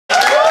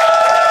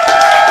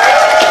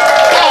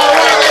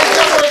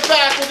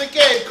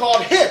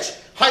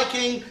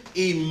Hitchhiking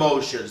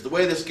emotions. The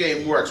way this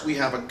game works, we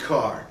have a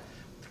car.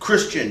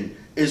 Christian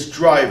is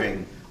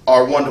driving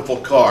our wonderful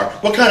car.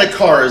 What kind of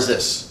car is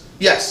this?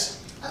 Yes?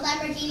 A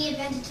Lamborghini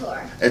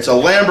Aventador. It's a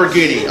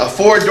Lamborghini, a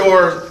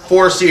four-door,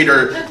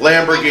 four-seater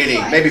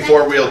Lamborghini. Maybe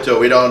four-wheel too,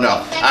 we don't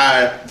know.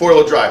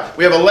 Four-wheel drive.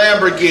 We have a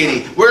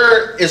Lamborghini.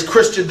 Where is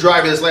Christian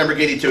driving this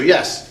Lamborghini to?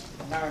 Yes?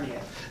 Narnia.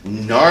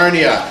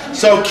 Narnia.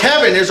 So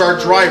Kevin is our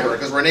driver,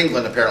 because we're in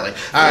England apparently.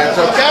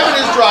 So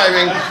Kevin is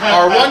driving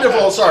our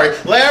wonderful,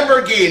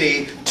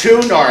 Lamborghini to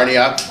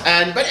Narnia.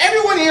 But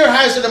everyone here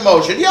has an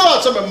emotion. Yell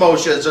out some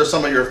emotions or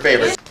some of your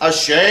favorites.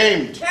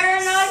 Ashamed.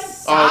 Paranoid.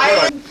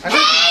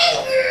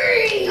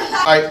 Angry.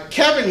 Alright,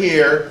 Kevin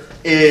here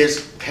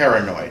is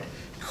paranoid.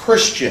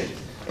 Christian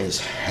is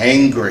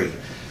hangry.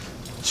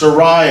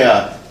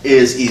 Sariah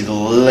is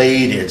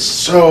elated,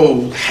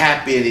 so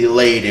happy and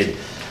elated.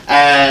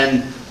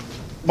 And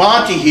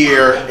Monty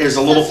here is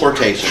a little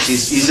flirtatious.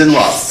 He's in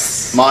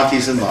love.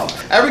 Monty's in love.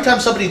 Every time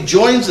somebody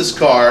joins this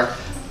car,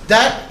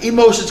 that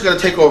emotion's going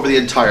to take over the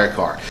entire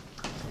car.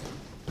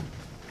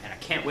 And I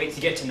can't wait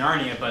to get to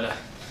Narnia, but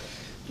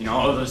you know,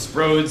 all those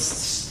roads,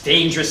 it's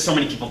dangerous, so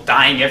many people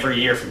dying every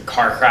year from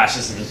car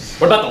crashes. And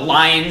what about the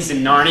lions in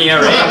Narnia,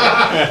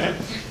 right?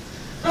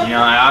 You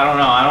know, I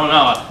don't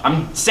know.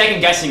 I'm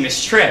second guessing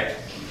this trip.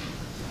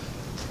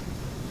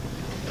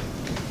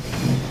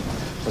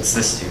 What's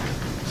this do?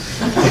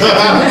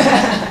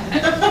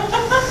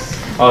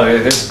 Oh,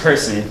 there's a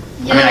person.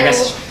 Yo. I mean, I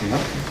guess.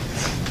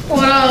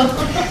 Well,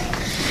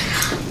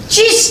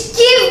 just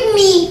give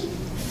me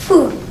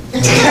food.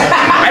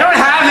 I don't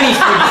have any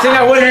food. You think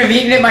I wouldn't have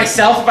eaten it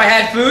myself if I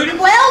had food?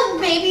 Well,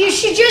 maybe you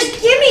should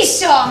just give me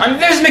some.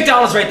 There's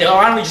McDonald's right there.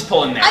 Why don't we just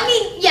pull in there? I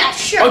mean, yeah,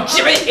 sure. Oh,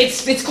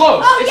 it's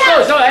closed. Oh, it's yeah.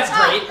 closed. Oh, that's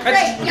great. Great.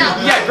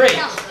 Yeah, great.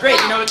 Yeah. Great.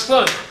 You know, it's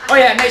closed. Oh,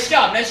 yeah, nice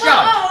job. Nice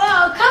job.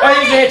 Oh, come Oh, on.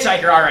 here's a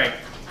hitchhiker. All right.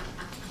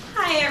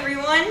 Hi,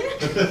 everyone.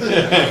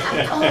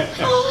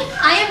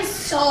 I am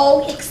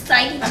so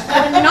excited to go to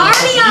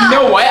Narnia. You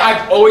know what?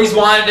 I've always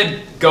wanted to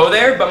go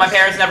there, but my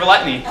parents never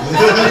let me.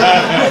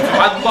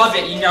 I love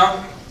it, you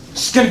know?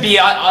 It's just gonna be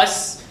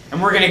us,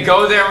 and we're gonna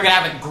go there. We're gonna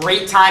have a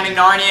great time in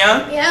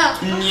Narnia. Yeah.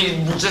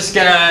 And we're just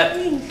gonna,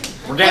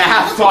 we're gonna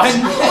have fun.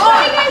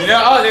 You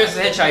know? Oh, there's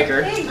the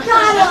hitchhiker.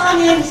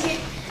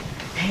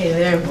 Hey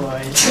there,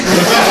 boys.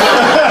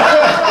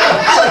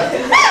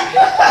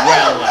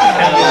 Well,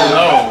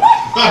 hello.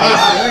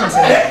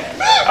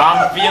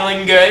 I'm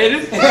feeling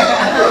good.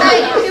 How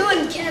you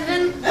doing,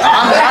 Kevin?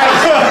 I'm right.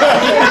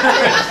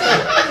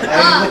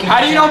 How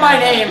do you know my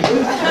name?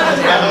 Having a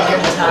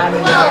good time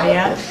in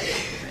Narnia.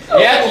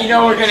 Yep, you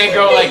know we're gonna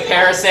go like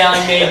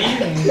parasailing maybe,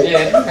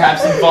 and have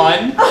some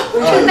fun.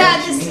 Too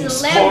bad this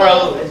is a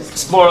Lambo.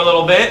 Explore a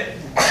little bit.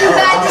 Too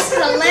bad this is a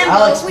Lambo.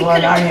 I'll We explore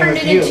could have Narnia turned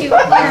with it you. into You know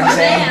what I'm our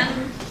saying? van.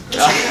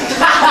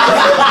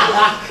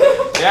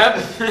 Yep.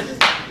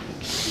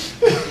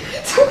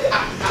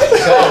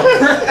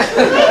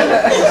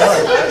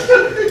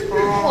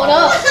 Hold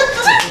up.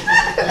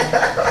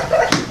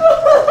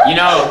 You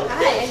know,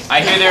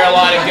 I hear there are a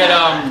lot of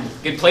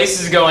good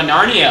places to go in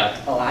Narnia.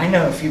 Oh, I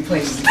know a few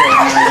places to go.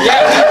 Narnia.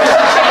 Yeah.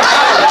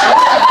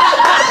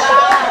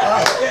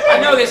 I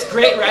know this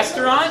great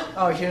restaurant.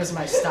 Oh, here's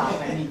my stop.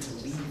 I need to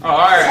leave. Oh, all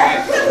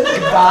right.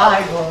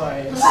 Goodbye,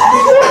 boys. You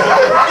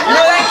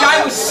know, that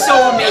guy was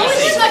so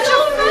amazing.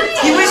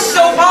 He was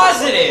so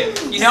positive,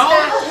 you know?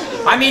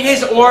 I mean,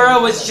 his aura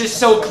was just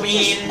so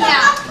clean.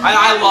 Yeah.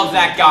 I love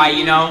that guy,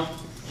 you know?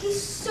 He's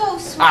so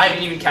sweet. I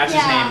didn't even catch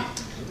his name.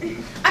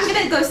 I'm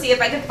gonna go see if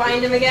I can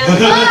find him again.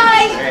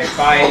 Bye. Okay,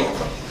 bye.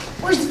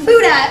 Where's the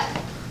food at?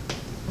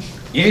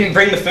 You didn't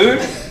bring the food?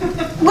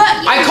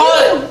 What? I call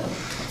it.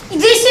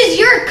 This is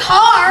your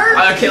car.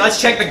 Okay, let's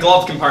check the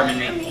glove compartment,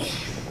 man.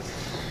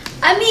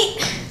 I mean,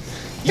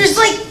 there's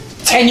like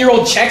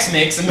 10-year-old Chex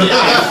Mix, and you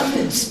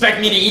expect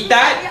me to eat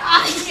that?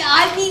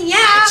 I mean,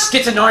 yeah. Just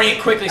get to Narnia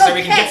quickly so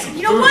we can get some food.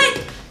 You know what?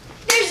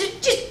 There's a,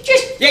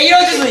 just. Yeah, you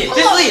know, just leave.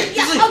 Just leave.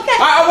 Just leave. Okay.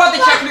 I want the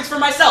Bye. Chex Mix for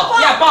myself.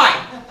 Bye. Yeah, bye.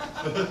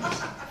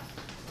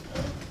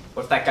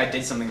 What if that guy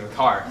did something to the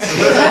car?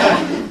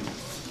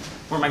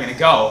 Where am I gonna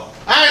go?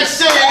 I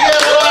say